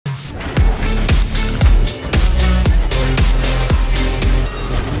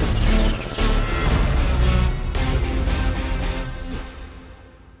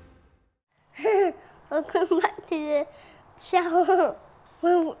the channel.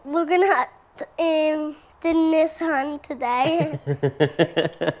 We're looking at the Nissan today.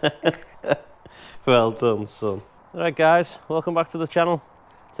 Well done, son. Alright guys, welcome back to the channel.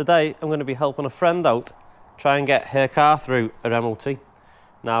 Today I'm going to be helping a friend out try and get her car through her MOT.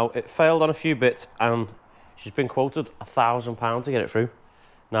 Now it failed on a few bits and she's been quoted £1,000 to get it through.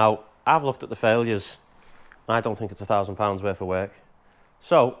 Now I've looked at the failures and I don't think it's £1,000 worth of work.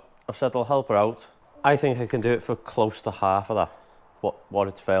 So I've said I'll help her out. I think I can do it for close to half of that, what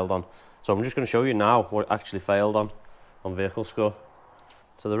it's failed on. So I'm just going to show you now what it actually failed on Vehicle Score.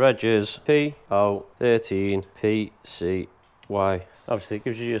 So the reg is P013PCY. Obviously it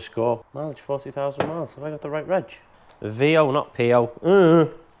gives you your score. Mileage 40,000 miles. Have I got the right reg? VO, not PO.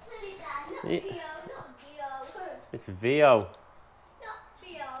 It's VO.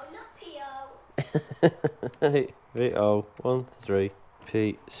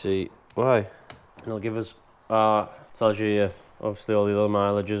 VO13PCY. And it'll give us, tells you obviously all the other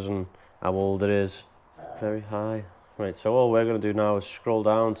mileages and how old it is. Very high. Right, so all we're going to do now is scroll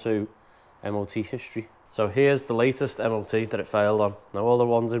down to MOT history. So here's the latest MOT that it failed on. Now all the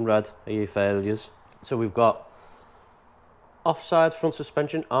ones in red are your failures. So we've got offside front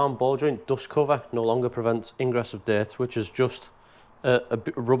suspension, arm ball joint, dust cover, no longer prevents ingress of dirt, which is just a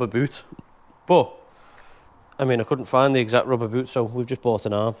rubber boot. But, I mean, I couldn't find the exact rubber boot, so we've just bought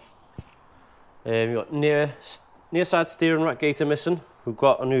an arm. We've got near side steering rack gaiter missing. We've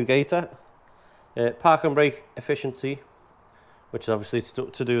got a new gaiter. Park and brake efficiency, which is obviously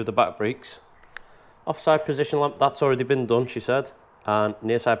to do with the back brakes. Offside position lamp, that's already been done, she said. And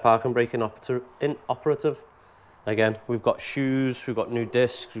near side park and brake inoperative. Again, we've got shoes, we've got new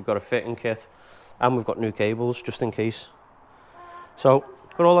discs, we've got a fitting kit, and we've got new cables just in case. So,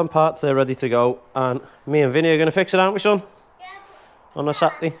 got all them parts there ready to go, and me and Vinny are going to fix it, aren't we, son? Yeah. On a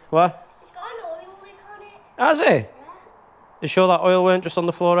Saturday. What? It's got an oil leak on it. Has it? Yeah. You sure that oil weren't just on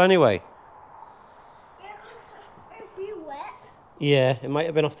the floor anyway? Yeah, because it's really wet. Yeah, it might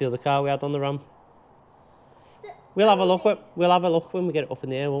have been off the other car we had on the ramp. We'll have a look when we get it up in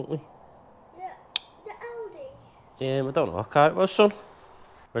the air, won't we? Yeah, the Audi. Yeah, I don't know what car it was, son.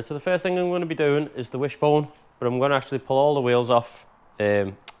 Right, so the first thing I'm going to be doing is the wishbone, but I'm going to actually pull all the wheels off.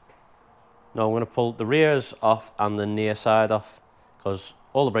 No, I'm going to pull the rears off and the near side off, because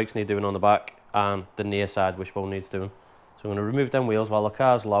all the brakes need doing on the back and the near side wishbone needs doing. So I'm going to remove them wheels while the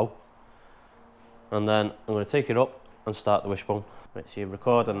car's low, and then I'm going to take it up and start the wishbone. Right, so you're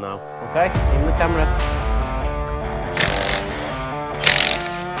recording now, okay? Aim the camera.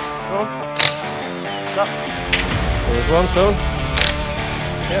 Go on. Stop. There's one, son.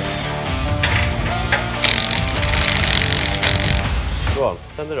 Yep. Go on,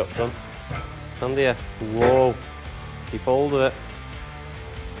 stand it up, son. Stand here. Whoa. Keep hold of it.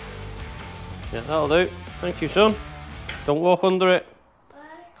 Yeah, that'll do. Thank you, son. Don't walk under it.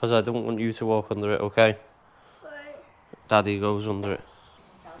 Because I don't want you to walk under it, okay? Daddy goes under it.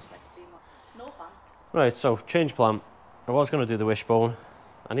 No thanks. Right, so change plan. I was going to do the wishbone,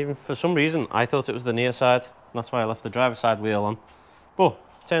 and even for some reason I thought it was the near side, and that's why I left the driver's side wheel on. But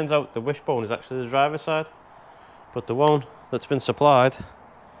it turns out the wishbone is actually the driver's side, but the one that's been supplied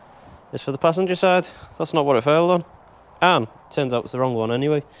is for the passenger side. That's not what it failed on, and it turns out it's the wrong one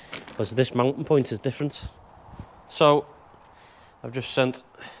anyway, because this mounting point is different. So I've just sent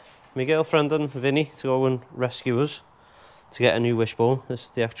my girlfriend and Vinny to go and rescue us to get a new wishbone. This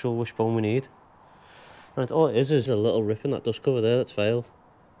is the actual wishbone we need. Right, all it is a little rip in that dust cover there that's failed.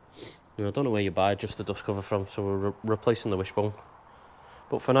 I don't know where you buy just the dust cover from, so we're replacing the wishbone.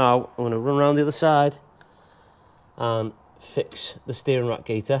 But for now, I'm going to run around the other side and fix the steering rack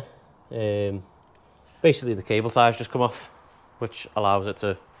gaiter. Basically the cable ties just come off, which allows it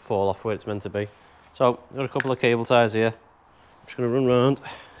to fall off where it's meant to be. So, I've got a couple of cable ties here. I'm just going to run around.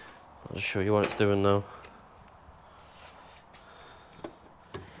 I'll just show you what it's doing now.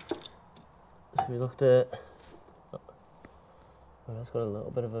 So we looked at, well, it's got a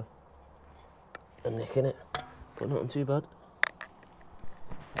little bit of a nick in it, but nothing too bad.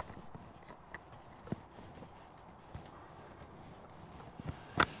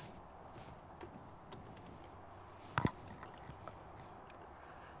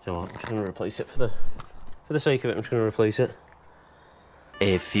 You know what, I'm just going to replace it for the sake of it. I'm just going to replace it.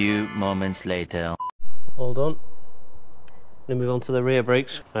 A few moments later. All done. Then move on to the rear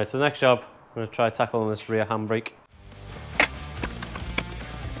brakes. Right, so the next job, I'm going to try tackling this rear handbrake.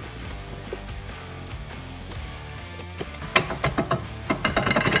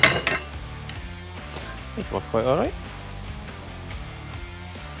 It's worked quite alright.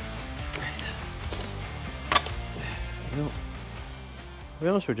 Right. To be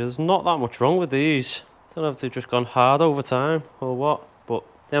honest with you, there's not that much wrong with these. Don't know if they've just gone hard over time or what, but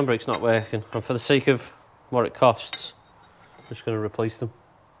the handbrake's not working, and for the sake of what it costs, I'm just going to replace them.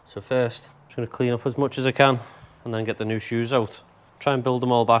 So first, I'm just going to clean up as much as I can and then get the new shoes out. Try and build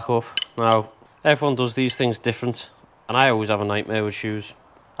them all back up. Now, everyone does these things different, and I always have a nightmare with shoes.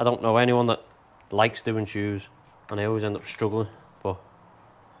 I don't know anyone that likes doing shoes, and I always end up struggling, but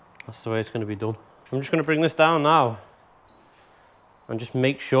that's the way it's going to be done. I'm just going to bring this down now and just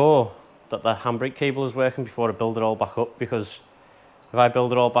make sure that the handbrake cable is working before I build it all back up, because if I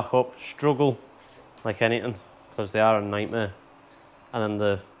build it all back up, struggle like anything, because they are a nightmare, and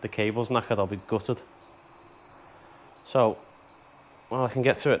then the cable's knackered, I'll be gutted. So, well, I can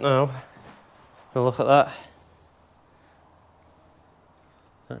get to it now. Now look at that.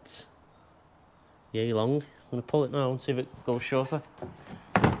 That's yay long. I'm going to pull it now and see if it goes shorter.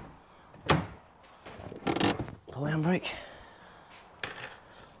 Pull the handbrake.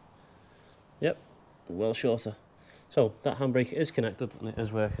 Yep, well shorter. So that handbrake is connected and it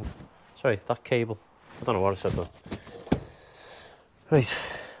is working. Sorry, that cable. I don't know what I said though. Right,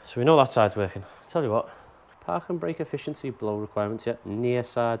 so we know that side's working. I'll tell you what, park and brake efficiency below requirements yet. Near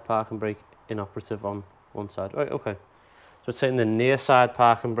side park and brake inoperative on one side. Right, okay. So it's saying the near side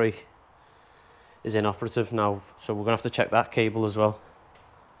park and brake is inoperative now, so we're gonna have to check that cable as well.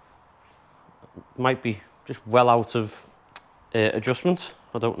 Might be just well out of adjustment,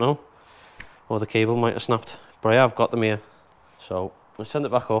 I don't know. Or the cable might have snapped, but I have got them here. So I'll send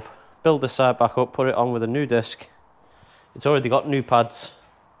it back up, build this side back up, put it on with a new disc. It's already got new pads,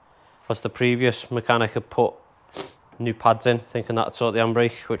 because the previous mechanic had put new pads in, thinking that'd sort the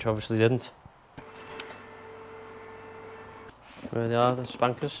handbrake, which obviously didn't. There they are, the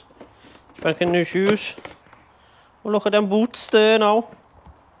spankers. Spanking new shoes. Oh, look at them boots there now.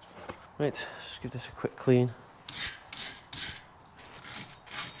 Right, just give this a quick clean.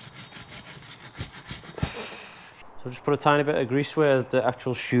 So just put a tiny bit of grease where the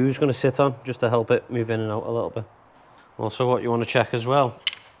actual shoe's going to sit on, just to help it move in and out a little bit. Also, what you want to check as well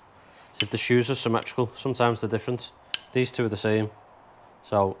is if the shoes are symmetrical. Sometimes they're different. These two are the same,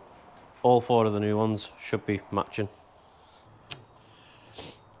 so all four of the new ones should be matching.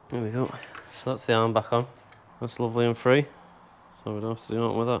 There we go. So that's the arm back on. That's lovely and free, so we don't have to do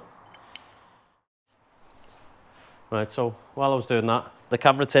nothing with that. Right, so while I was doing that, the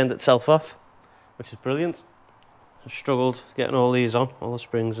camera turned itself off, which is brilliant. I struggled getting all these on, all the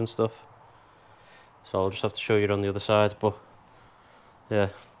springs and stuff. So I'll just have to show you on the other side, but yeah,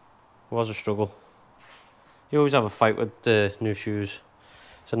 it was a struggle. You always have a fight with the new shoes.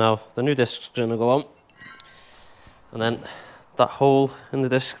 So now the new disc's gonna go on, and then that hole in the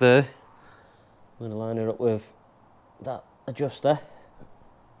disc there, I'm gonna line it up with that adjuster,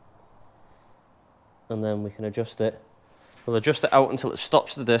 and then we can adjust it. We'll adjust it out until it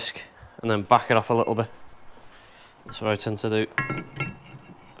stops the disc, and then back it off a little bit. That's what I tend to do.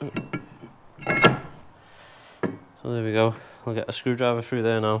 So there we go. I'll get a screwdriver through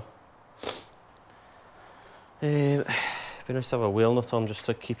there now. It'd be nice to have a wheel nut on just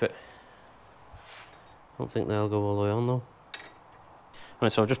to keep it. I don't think they'll go all the way on though.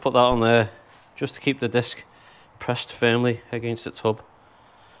 Right, so I'll just put that on there just to keep the disc pressed firmly against its hub.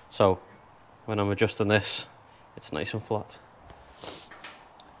 So when I'm adjusting this, it's nice and flat.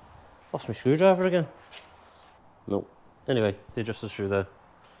 Lost my screwdriver again. Nope. Anyway, the adjuster's through there.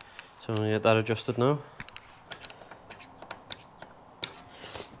 So I'm going to get that adjusted now.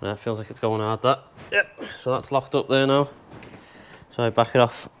 That feels like it's going hard, that. Yep, so that's locked up there now. So I back it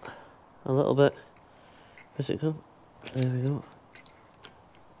off a little bit. Where's it go? There we go.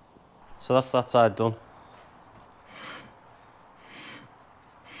 So that's that side done.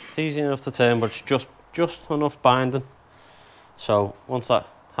 It's easy enough to turn, but it's just enough binding. So once that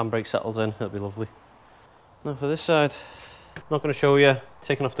handbrake settles in, it'll be lovely. Now for this side, I'm not going to show you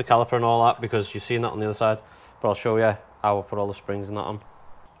taking off the caliper and all that because you've seen that on the other side, but I'll show you how I put all the springs and that on.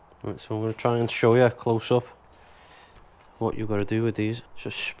 Right, so I'm going to try and show you close up what you've got to do with these. It's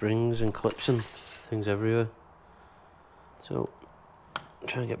just springs and clips and things everywhere. So,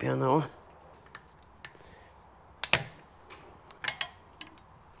 try and get behind that one.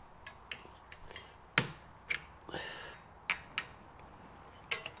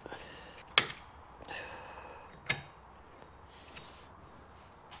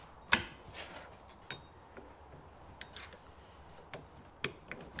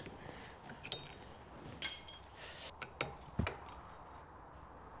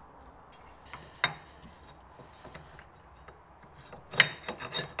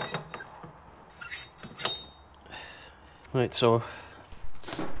 Right, so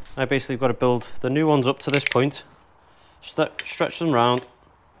I basically got to build the new ones up to this point, stretch them round,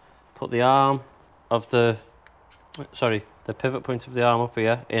 put the arm of the, sorry, the pivot point of the arm up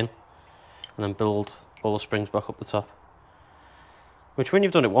here in, and then build all the springs back up the top. Which when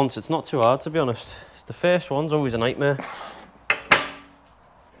you've done it once, it's not too hard, to be honest. The first one's always a nightmare.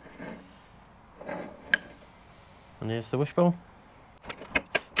 And here's the wishbone.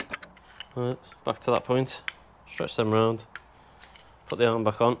 Right, back to that point, stretch them round, put the arm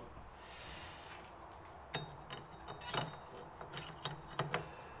back on.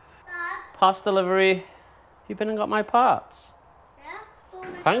 Parts delivery. You been and got my parts? Yeah.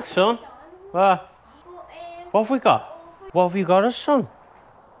 Thanks, son. What have we got? What have you got us, son?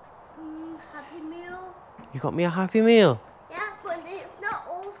 Happy Meal. You got me a Happy Meal. Yeah, but it's not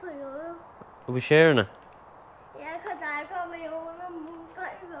all for you. Are we sharing it? Yeah, because I got my own and Mum's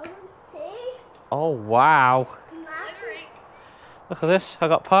got her own. See? Oh, wow. Look at this. I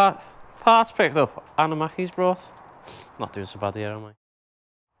got parts picked up and a Mackey's brought. Not doing so bad here, am I?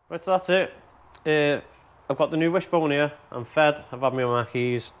 Right, so that's it. I've got the new wishbone here. I'm fed. I've had my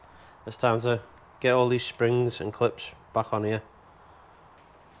Mackey's. It's time to get all these springs and clips back on here.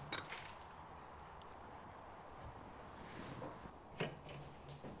 To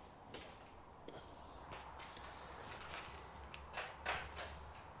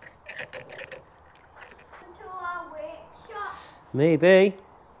our workshop. Maybe.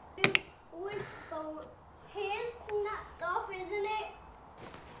 Wishbone. Here's snapped off, isn't it?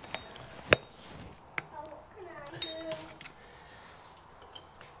 Oh, what can I do?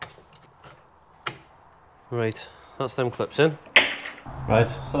 Right, that's them clips in. Right,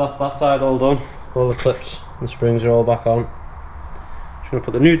 so that's that side all done. All the clips and springs are all back on. Just gonna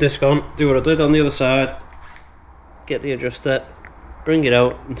put the new disc on, do what I did on the other side. Get the adjuster, bring it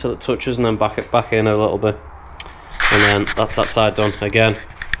out until it touches and then back it back in a little bit. And then that's that side done. Again,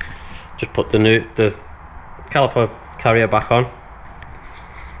 just put the caliper carrier back on.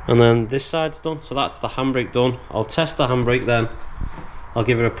 And then this side's done, so that's the handbrake done. I'll test the handbrake then. I'll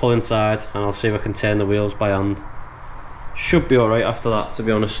give it a pull inside and I'll see if I can turn the wheels by hand. Should be alright after that, to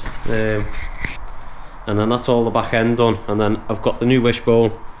be honest. And then that's all the back end done. And then I've got the new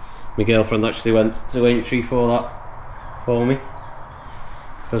wishbone. My girlfriend actually went to Aintree for that for me,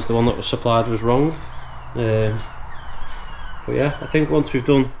 because the one that was supplied was wrong. But yeah, I think once we've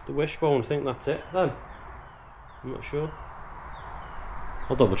done the wishbone, I think that's it then. I'm not sure.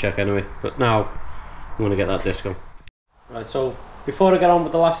 I'll double check anyway. But now I'm going to get that disc on. Right, so before I get on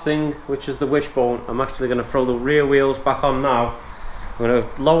with the last thing, which is the wishbone, I'm actually going to throw the rear wheels back on now. I'm going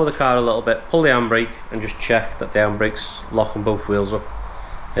to lower the car a little bit, pull the handbrake and just check that the handbrake's locking both wheels up.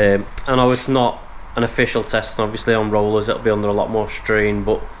 I know it's not an official test, and obviously on rollers it'll be under a lot more strain,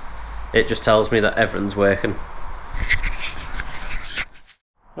 but it just tells me that everything's working.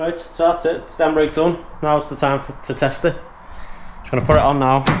 Right, so that's it, it's the handbrake done. Now it's the time to test it. Just going to put it on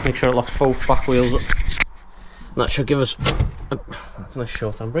now, make sure it locks both back wheels up. And that should give us that's a nice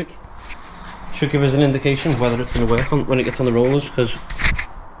short handbrake. Should give us an indication whether it's going to work when it gets on the rollers, because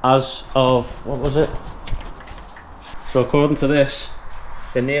as of, what was it? So according to this,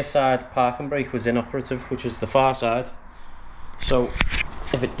 the near side parking brake was inoperative, which is the far side. So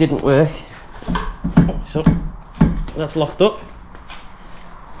if it didn't work, so that's locked up.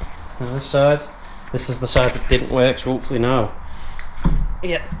 And this side, this is the side that didn't work, so hopefully now,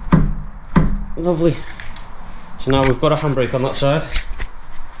 yeah, lovely. So now we've got a handbrake on that side.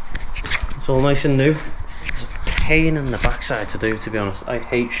 It's all nice and new. It's a pain in the backside to do, to be honest. I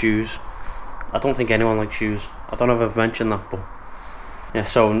hate shoes. I don't think anyone likes shoes. I don't know if I've mentioned that, but yeah,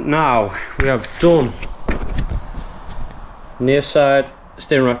 so now we have done. Near side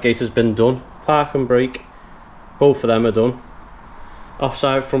steering rack gate has been done. Park and brake, both of them are done.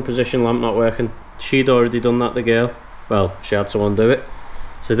 Offside front position lamp not working. She'd already done that, the girl. Well, she had someone do it.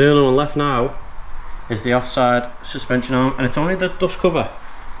 So the only one left now is the offside suspension arm, and it's only the dust cover.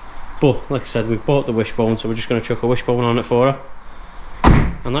 But like I said, we've bought the wishbone, so we're just going to chuck a wishbone on it for her.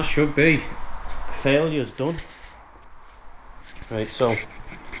 And that should be failures done. Right, so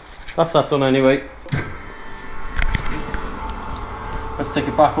that's that done anyway. Let's take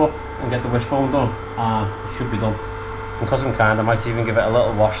it back up and get the wishbone done, and it should be done. And because I'm kind, I might even give it a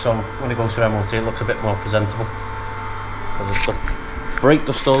little wash, so when it goes through MOT it looks a bit more presentable. Because it's got brake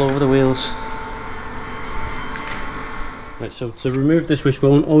dust all over the wheels. Right, so to remove this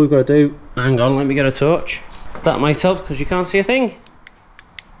wishbone, all we've got to do, hang on, let me get a torch. That might help because you can't see a thing.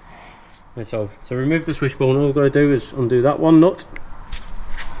 Right, so to remove this wishbone, all we've got to do is undo that one nut,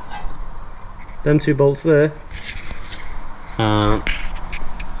 them two bolts there, and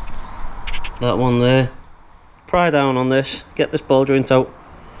that one there. Pry down on this, get this ball joint out,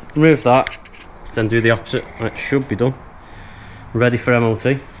 remove that, then do the opposite. It should be done, ready for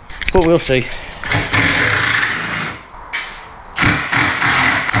MOT, but we'll see.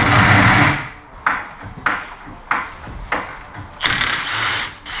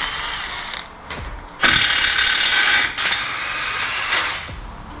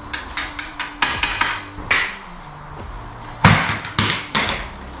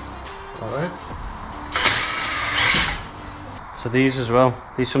 So these as well,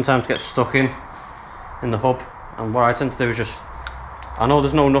 these sometimes get stuck in the hub, and what I tend to do is just, I know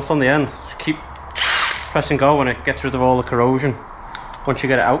there's no nut on the end, just keep press and go and it gets rid of all the corrosion. Once you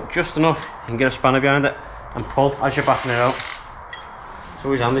get it out just enough, you can get a spanner behind it and pull as you're backing it out. It's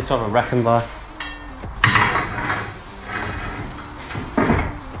always handy to have a wrecking bar.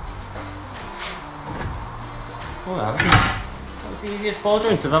 Oh, that was the easiest ball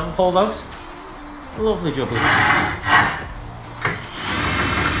joint I've ever pulled out. Lovely jubbly.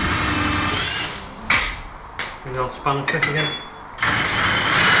 And the old spanner trick again.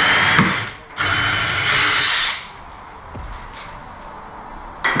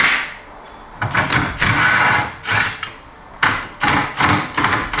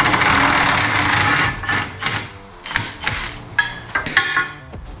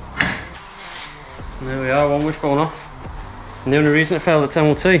 And there we are, one wishbone off. And the only reason it failed at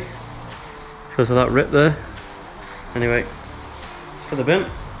MOT because of that rip there. Anyway, it's for the bin.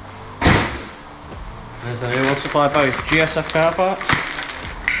 There's a new one supplied by GSF Car Parts.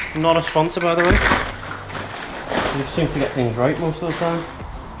 Not a sponsor, by the way. You seem to get things right most of the time.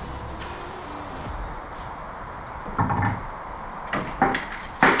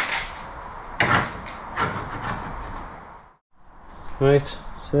 Right,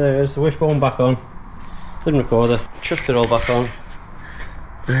 so there it is, the wishbone back on. Didn't record it, chucked it all back on.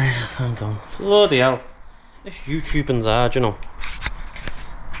 I'm gone. Bloody hell. This YouTubing's hard, you know.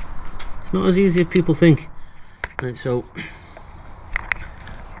 It's not as easy as people think. Right, so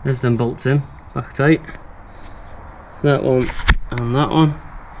there's them bolts in, back tight. That one and that one.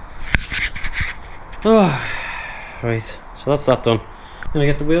 Oh, right, so that's that done. I'm gonna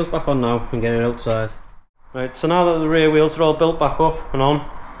get the wheels back on now and get it outside. Right, so now that the rear wheels are all built back up and on,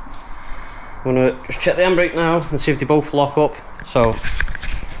 I'm gonna just check the handbrake now and see if they both lock up. So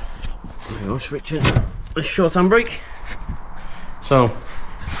there we go, switching a short handbrake. So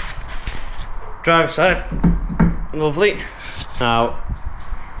driver's side, lovely. Now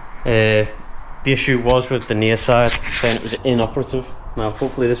the issue was with the near side, saying it was inoperative. Now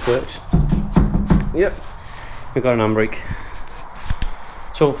hopefully this works. Yep, we've got an handbrake.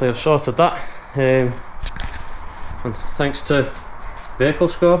 So hopefully I've sorted that. And thanks to Vehicle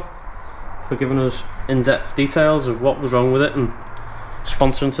Score for giving us in-depth details of what was wrong with it and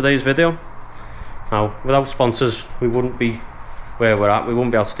sponsoring today's video. Now, without sponsors, we wouldn't be where we're at. We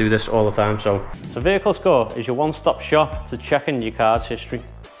wouldn't be able to do this all the time. So Vehicle Score is your one-stop shop to checking your car's history.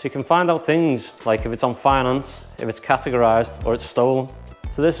 So you can find out things like if it's on finance, if it's categorized, or it's stolen.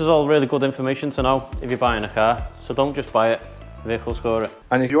 So this is all really good information to know if you're buying a car. So don't just buy it. Vehicle Score it.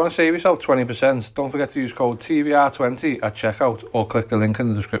 And if you want to save yourself 20%, don't forget to use code TVR20 at checkout or click the link in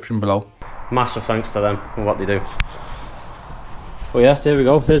the description below. Massive thanks to them and what they do. Well, yeah, there we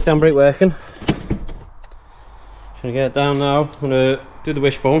go. There's the handbrake working. Just gonna get it down now. I'm gonna do the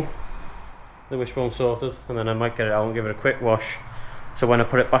wishbone. The wishbone sorted, and then I might get it out and give it a quick wash. So when I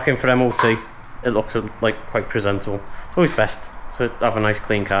put it back in for MOT, it looks like quite presentable. It's always best to have a nice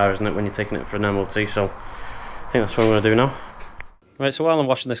clean car, isn't it, when you're taking it for an MOT? So I think that's what I'm gonna do now. Right, so while I'm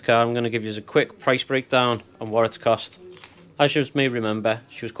washing this car, I'm going to give you a quick price breakdown on what it's cost. As you may remember,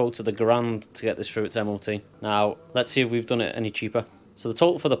 she was quoted £1,000 to get this through its MOT. Now, let's see if we've done it any cheaper. So the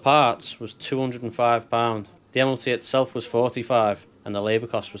total for the parts was £205. The MOT itself was £45, and the labour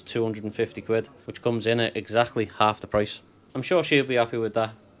cost was £250, which comes in at exactly half the price. I'm sure she'll be happy with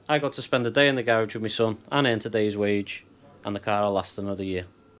that. I got to spend a day in the garage with my son and earn today's wage, and the car will last another year.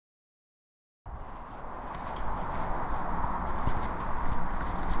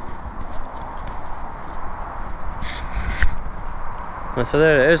 And so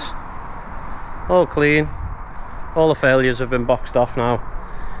there it is, all clean, all the failures have been boxed off now.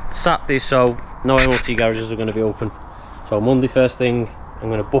 It's Saturday, so no MOT garages are going to be open. So Monday first thing, I'm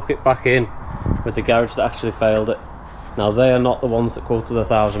going to book it back in with the garage that actually failed it. Now they are not the ones that quoted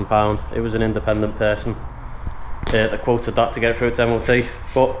 £1,000, it was an independent person that quoted that to get it through its MOT.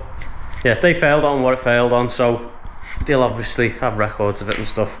 But yeah, they failed on what it failed on, so they'll obviously have records of it and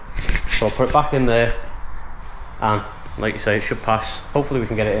stuff. So I'll put it back in there, and like you say, it should pass. Hopefully we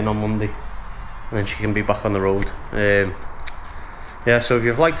can get it in on Monday and then she can be back on the road. Yeah, so if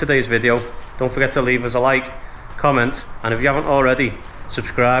you've liked today's video, don't forget to leave us a like, comment, and if you haven't already,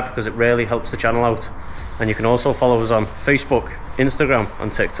 subscribe, because it really helps the channel out. And you can also follow us on Facebook, Instagram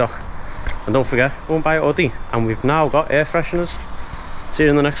and TikTok. And don't forget, go and buy Audi. And we've now got air fresheners. See you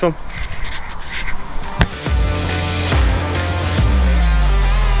in the next one.